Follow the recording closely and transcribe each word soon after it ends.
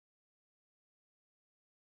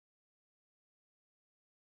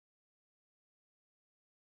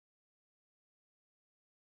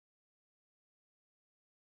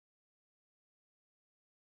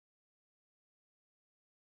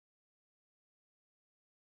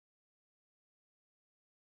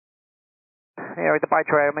Air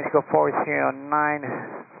departure Aeromexico 409,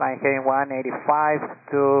 flying heading 185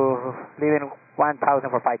 to leaving 1000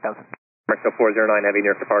 for 5000. Mexico 409 Heavy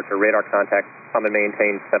near departure, radar contact, come and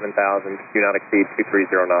maintain 7000, do not exceed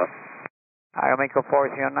 230 knots. Aeromexico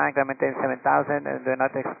 409, can maintain 7000 and do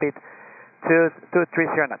not exceed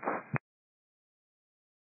 230 knots.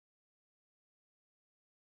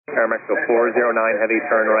 Aeromexico 409 Heavy,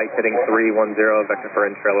 turn right, heading 310, vector for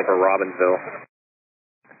intrail over Robbinsville.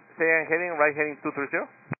 Say heading right, heading 230.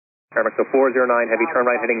 Aeromexico 409 Heavy, turn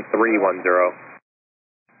right, heading 310.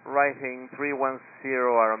 Right, heading 310,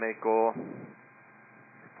 Aeromexico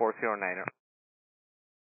 409er.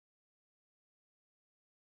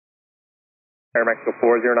 Aeromexico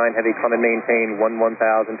 409 Heavy, come and maintain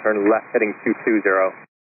 1000, turn left, heading 220.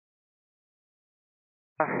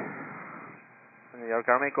 New York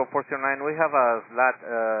Aeromexico 409, we have a slot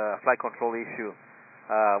flight control issue.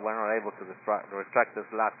 We're not able to retract the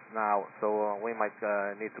slots now, so we might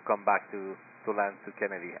need to come back to land to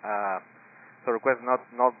Kennedy. So request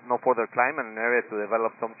no further climb and an area to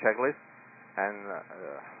develop some checklists, and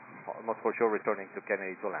almost for sure returning to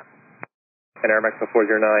Kennedy to land. And Aeromexico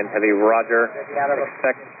 409 Heavy, roger.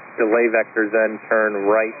 Expect delay vectors then, turn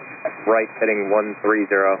right, heading 130.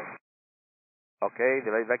 Okay,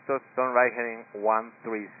 delay vectors, turn right heading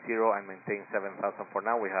 130 and maintain 7000 for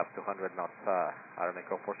now. We have 200 knots,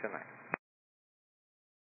 Aeromexico 409.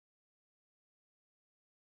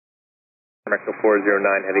 Mexico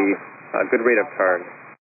 409 Heavy, good rate of turn.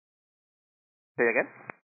 Say again?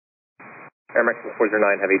 Aeromexico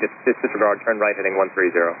 409 Heavy, disregard, turn right heading 130.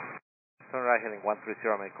 Turn right heading 130,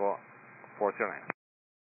 Aeromexico 409.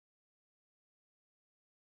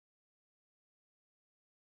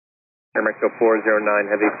 Aeromexico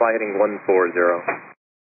 409 Heavy, fly heading 140.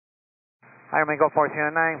 Aeromexico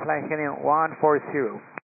 409, fly heading 140.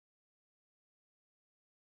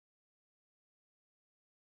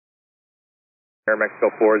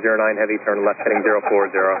 Aeromexico 409 Heavy, turn left heading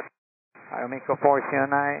 040. Aeromexico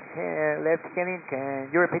 409, left heading,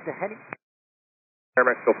 can you repeat the heading?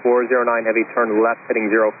 Aeromexico 409 Heavy, turn left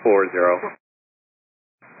heading 040.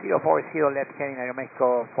 040, left heading,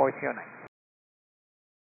 Aeromexico 409.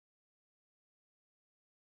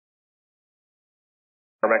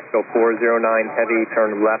 Mexico 409 Heavy,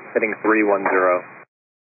 turn left, heading 310.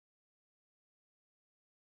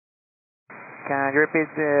 Can you repeat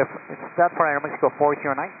the start for Aeromexico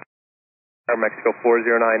 409? Mexico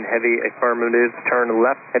 409 Heavy, affirmative, turn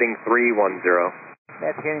left, heading 310.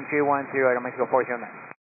 Left heading 310, Aeromexico 409.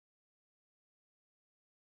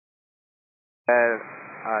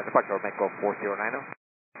 Departure Mexico 409.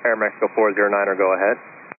 Aeromexico 409er, go ahead.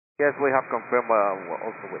 Yes, we have confirmed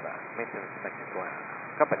also with maintenance Mexico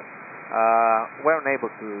company. We're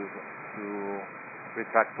unable to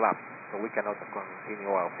retract flaps, so we cannot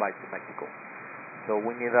continue our flight to Mexico. So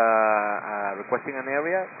we need requesting an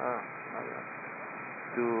area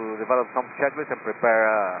to develop some checklists and prepare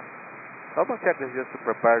some checklists just to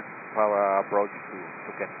prepare our approach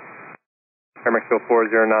to Kennedy. Mexico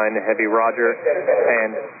 409 Heavy, roger,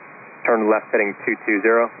 and turn left heading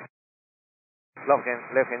 220. Left hand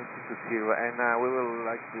 220, and we will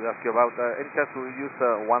like to ask you about any chance to use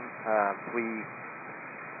 13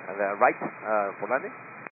 the right for landing?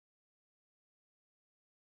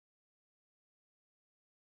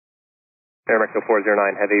 Mexico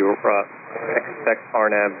 409 Heavy, expect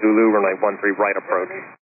RNAV Zulu, runway 13 right approach.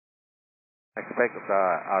 Expect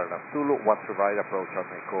RNAV Zulu 13 right approach on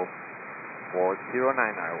Mexico 409.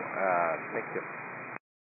 Thank you.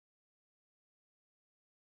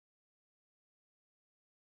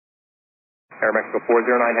 Aeromexico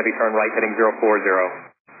 409 Heavy, turn right heading 040.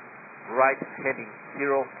 Right heading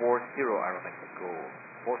 040, Aeromexico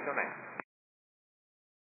 409.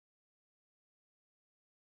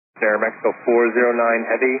 Aeromexico 409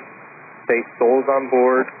 Heavy, stay souls on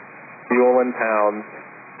board, fuel in pounds,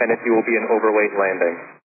 and if you will be an overweight landing.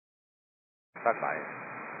 That's fine.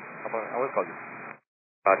 I will call you.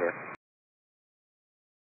 Roger.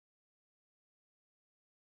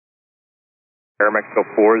 Aeromexico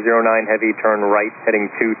 409 Heavy, turn right heading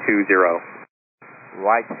 220.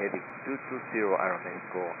 Right heading 220,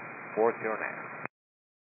 Aeromexico 409.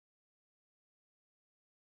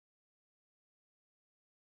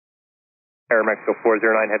 Aeromexico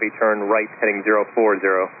 409 Heavy, turn right heading 040.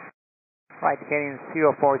 Right heading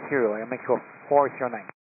 040, Aeromexico 409.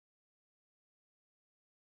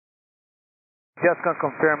 Just going to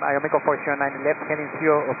confirm Aeromexico 409, left heading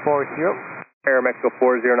 040. Aeromexico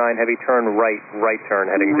 409 Heavy, turn right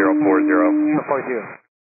turn heading 040. 040.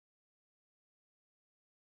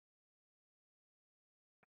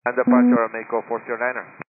 And departure Aeromexico 409er.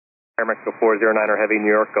 Aeromexico 409er Heavy,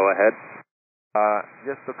 New York, go ahead.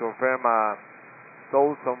 Just to confirm,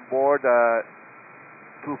 those on board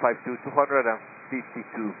 252,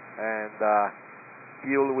 252, and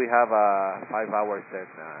fuel we have 5 hours and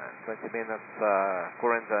 20 minutes.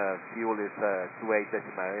 Current fuel is 28.8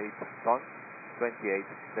 tons,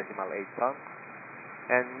 28.8 tons.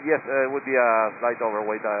 And yes, it would be a slight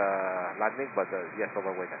overweight landing, but yes,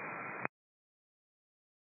 overweight.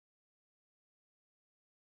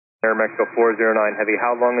 Aeromexico 409 Heavy,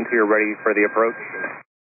 how long until you're ready for the approach?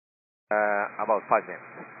 About 5 minutes.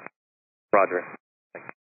 Roger.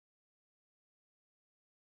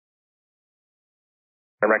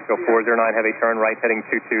 Aeromexico 409 Heavy, turn right heading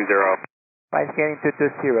 220. Right heading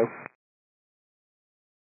 220.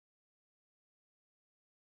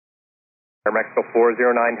 Aeromexico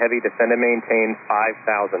 409 Heavy, descend and maintain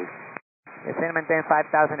 5,000. Descend and maintain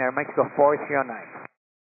 5,000, Aeromexico 409.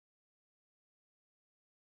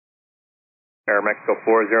 Aeromexico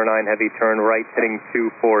 409 Heavy, turn right heading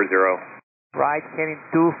 240. Right heading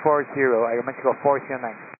 240, Aeromexico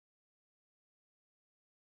 409.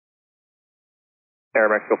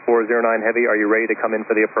 Aeromexico 409 Heavy, are you ready to come in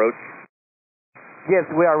for the approach? Yes,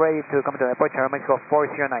 we are ready to come to the approach, Aeromexico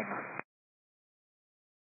 409.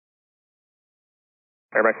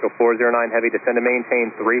 Aeromexico 409 Heavy, descend and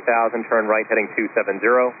maintain 3,000, turn right heading 270.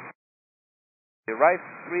 The right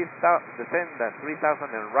 3,000, descend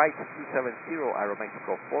 3,000 and right 270,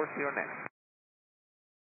 Aeromexico 409.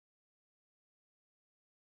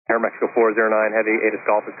 Aeromexico 409 Heavy, ATIS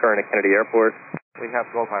Golf is current at Kennedy Airport. We have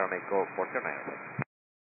Golf Aeromexico 409.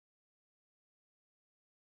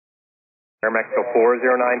 Aeromexico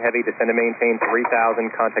 409 Heavy, descend and maintain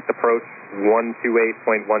 3,000, contact approach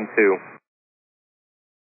 128.12.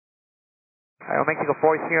 Aeromexico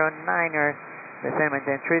 409er, descend and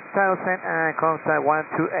maintain 3,000 and contact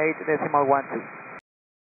 128.12.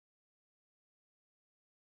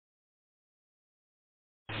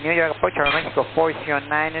 New York approach, Aeromexico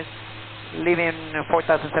 409, leaving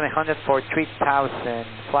 4,700 for 3,000,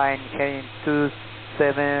 flying heading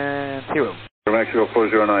 270. Mexico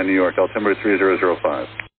 409, New York, altimeter 3005.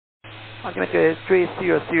 Altimeter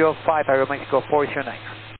 3005, Aeromexico 409.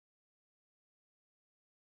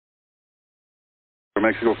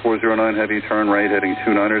 Mexico 409 Heavy, turn right heading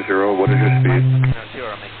 290. What is your speed?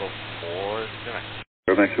 Mexico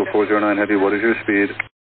 409. Mexico 409 Heavy, what is your speed?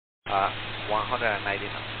 190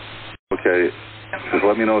 knots. Okay, just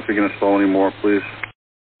let me know if you're going to slow any more, please.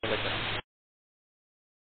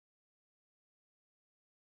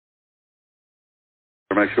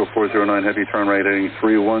 Mexico 409 Heavy, turn right heading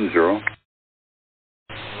 310.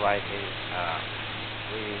 Right is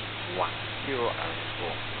 310 and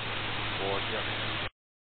 409.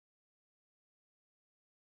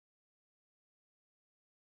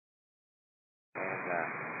 And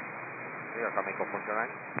New York Aeromexico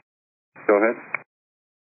 409. Go ahead.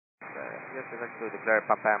 Yes, we'd like to declare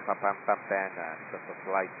pam because of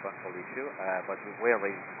flight control issue, but we are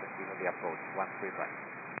ready to continue the approach, 13 right.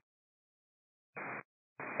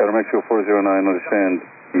 Aeromexico 409, understand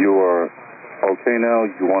you are okay now,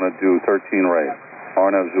 you want to do 13 right.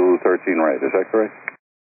 Arnav Zulu 13 right, is that correct?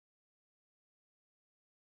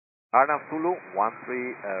 Arnav Zulu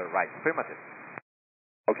 13 right, affirmative.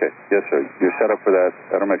 Okay, yes sir, you're set up for that.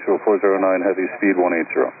 Aeromexico 409 Heavy, speed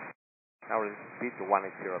 180. Now we'll speed to 180,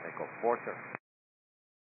 Mexico 40.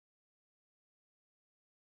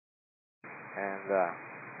 And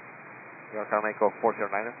New York Aeromexico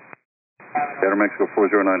 409. Aeromexico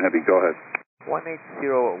 409 Heavy, go ahead.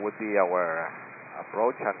 180 would be our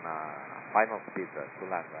approach and final speed to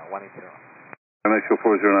land, 180. Mexico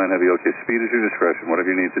 409 Heavy, okay, speed is your discretion, whatever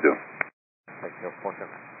you need to do. Mexico 409.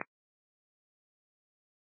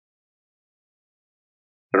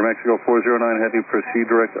 Mexico 409 Heavy, proceed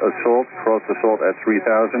direct assault, cross assault at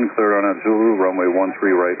 3,000, cleared on Zulu, runway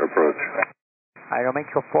 13 right approach.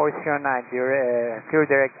 Aeromexico 409, clear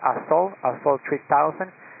direct assault, assault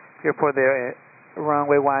 3,000, clear for the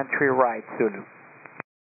runway 13 right, Zulu.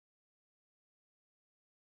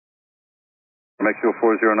 Mexico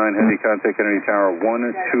 409 Heavy, contact Kennedy Tower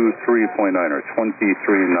 123.9er,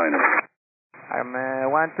 23.9er. I'm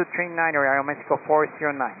 1239, Aeromexico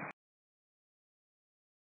 409.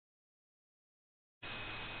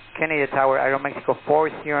 Kennedy Tower, Aeromexico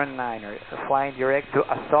 409, flying direct to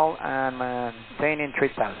assault and maintaining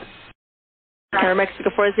 3,000.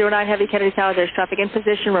 Aeromexico 409 Heavy, Kennedy Tower, there's traffic in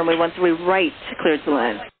position, runway 13 right, cleared to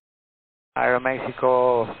land.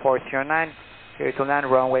 Aeromexico 409, clear to land,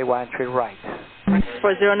 runway 13 right.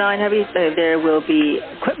 409 Heavy, there will be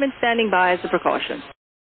equipment standing by as a precaution.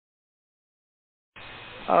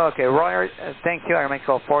 Okay, Roger, thank you,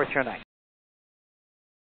 Aeromexico 409.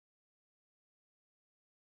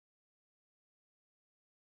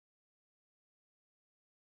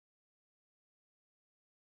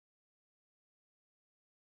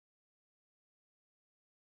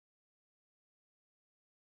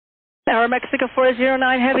 Aeromexico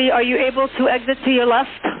 409 Heavy, are you able to exit to your left?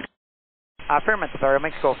 Affirmative,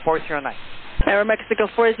 Aeromexico 409.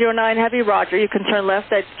 Aeromexico 409 Heavy, roger. You can turn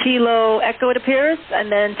left at Kilo Echo, it appears,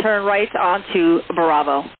 and then turn right onto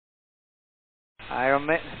Bravo.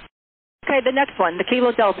 Okay, the next one, the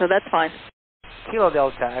Kilo Delta, that's fine. Kilo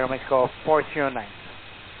Delta, Aeromexico 409.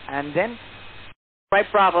 And then? Right,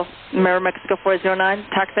 Bravo. Aeromexico 409,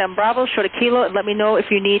 taxi on Bravo, short of Kilo, and let me know if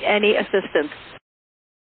you need any assistance.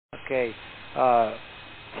 Okay,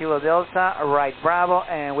 Kilo Delta, right, Bravo,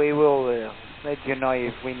 and we will let you know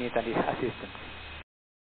if we need any assistance.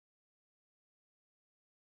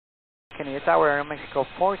 Kennedy Tower, Aeromexico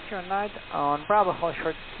 409 on Bravo, hold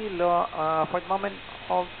short Kilo. For the moment,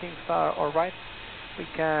 all things are alright. We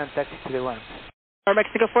can taxi to the ramp.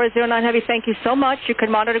 Mexico 409 Heavy, thank you so much. You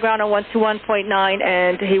can monitor ground on 121.9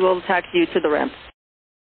 and he will taxi you to the ramp.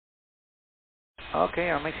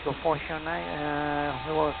 Okay, Mexico 409,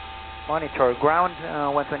 we will monitor ground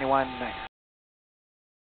 121.9.